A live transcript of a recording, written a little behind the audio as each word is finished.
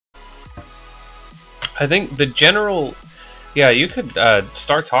I think the general, yeah, you could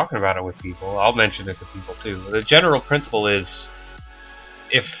start talking about it with people. I'll mention it to people too. The general principle is,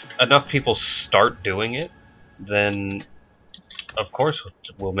 if enough people start doing it, then of course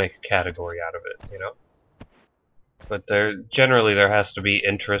we'll make a category out of it, you know? But generally there has to be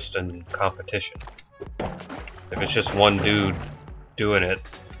interest and competition. If it's just one dude doing it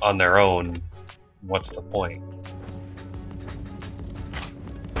on their own, what's the point?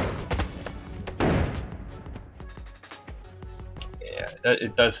 Yeah,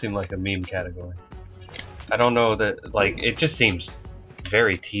 it does seem like a meme category. I don't know that, like, it just seems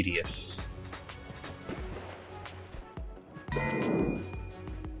very tedious.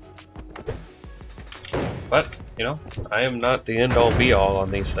 But, you know, I am not the end-all be-all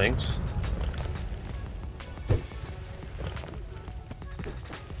on these things.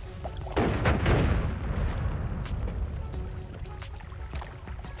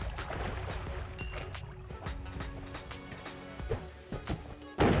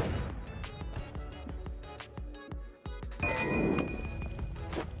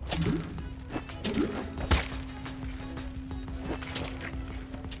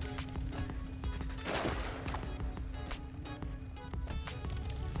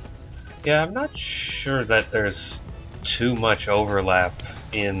 Yeah, I'm not sure that there's too much overlap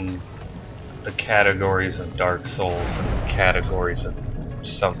in the categories of Dark Souls and the categories of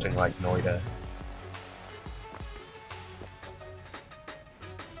something like Noita.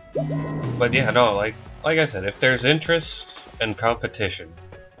 But yeah, no, like I said, if there's interest and competition,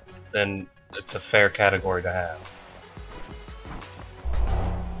 then it's a fair category to have.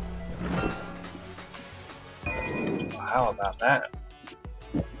 Well, how about that?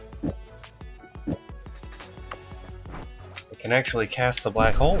 It can actually cast the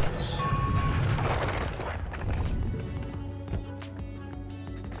black holes.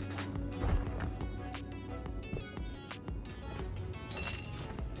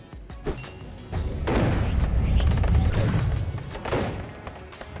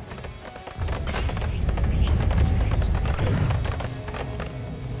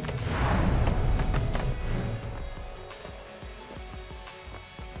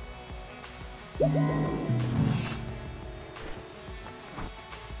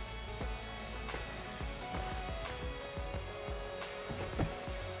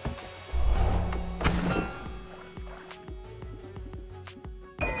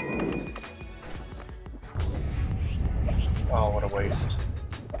 Oh, what a waste.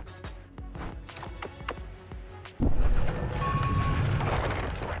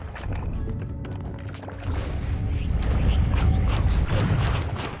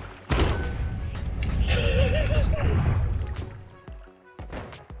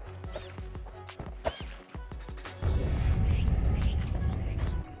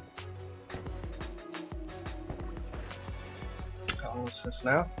 Oh, what's this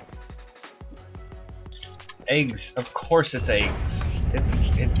now? Eggs. Of course it's eggs.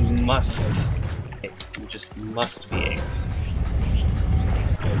 It must. It just must be eggs.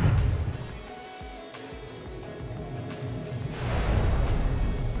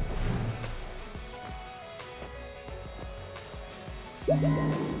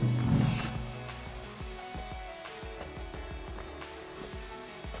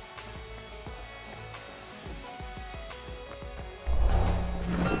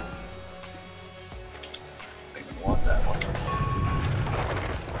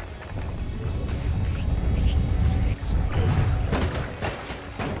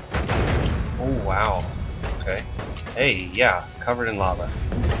 Wow. Okay. Hey, yeah, covered in lava.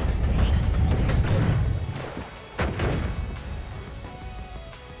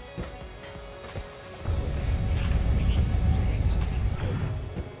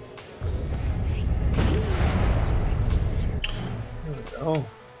 There we go.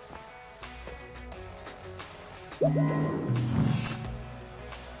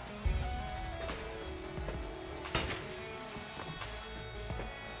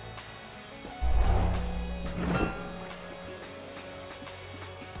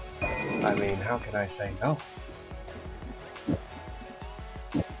 I mean, how can I say no?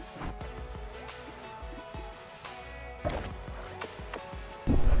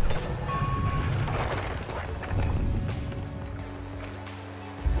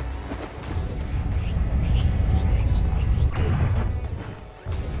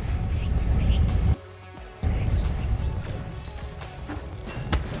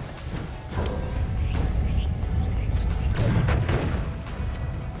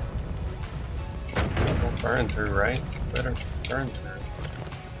 Burn through, right? Better burn through.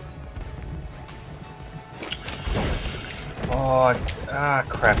 Oh,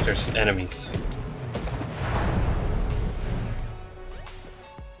 crap, there's enemies.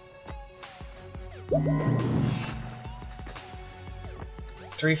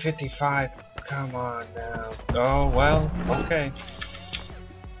 $3.55. Come on now. Oh, well, okay.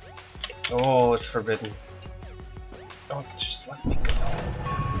 Oh, it's forbidden. Oh, just let me go.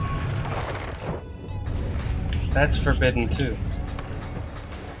 That's forbidden too.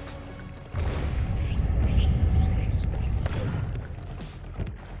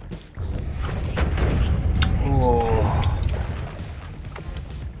 Oh.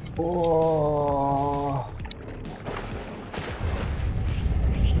 Oh.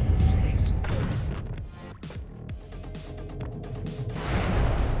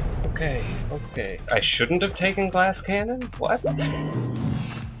 Okay, okay. I shouldn't have taken glass cannon? What?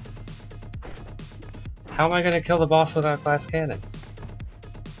 How am I gonna kill the boss without glass cannon?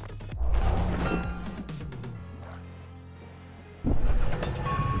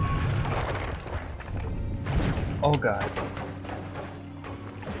 Oh god.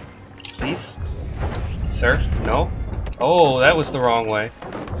 Please? Sir? No? Oh, that was the wrong way.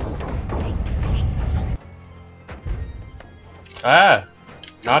 Ah!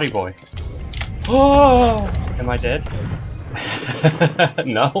 Naughty boy. Oh! Am I dead?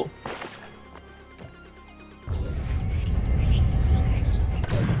 No?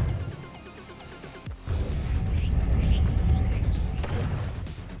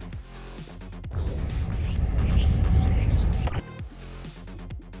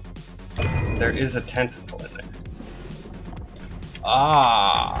 There is a tentacle in there.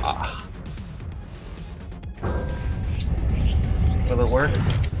 Ah! Will it work?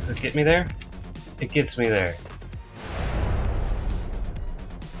 Does it get me there? It gets me there.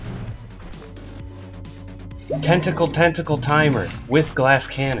 Tentacle timer with glass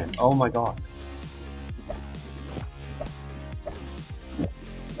cannon. Oh my god.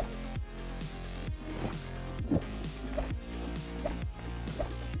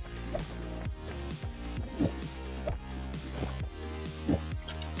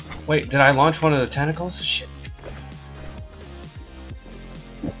 Wait, did I launch one of the tentacles? Shit.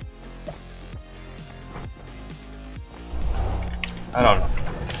 I don't know.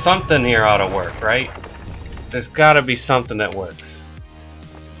 Something here ought to work, right? There's gotta be something that works.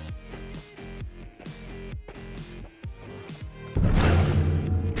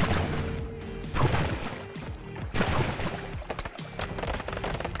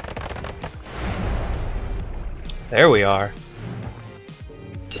 There we are.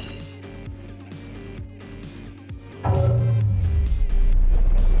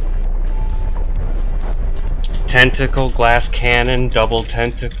 Tentacle, glass cannon, double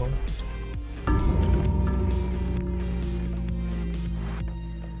tentacle.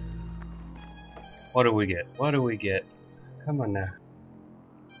 What do we get? What do we get? Come on now.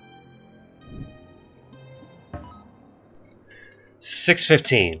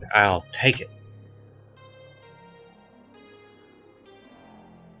 $6.15. I'll take it.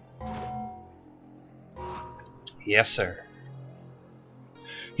 Yes, sir.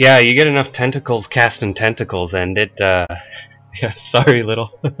 Yeah, you get enough tentacles casting tentacles, and it, yeah, sorry,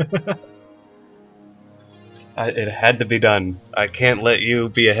 little. It had to be done. I can't let you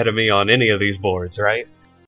be ahead of me on any of these boards, right?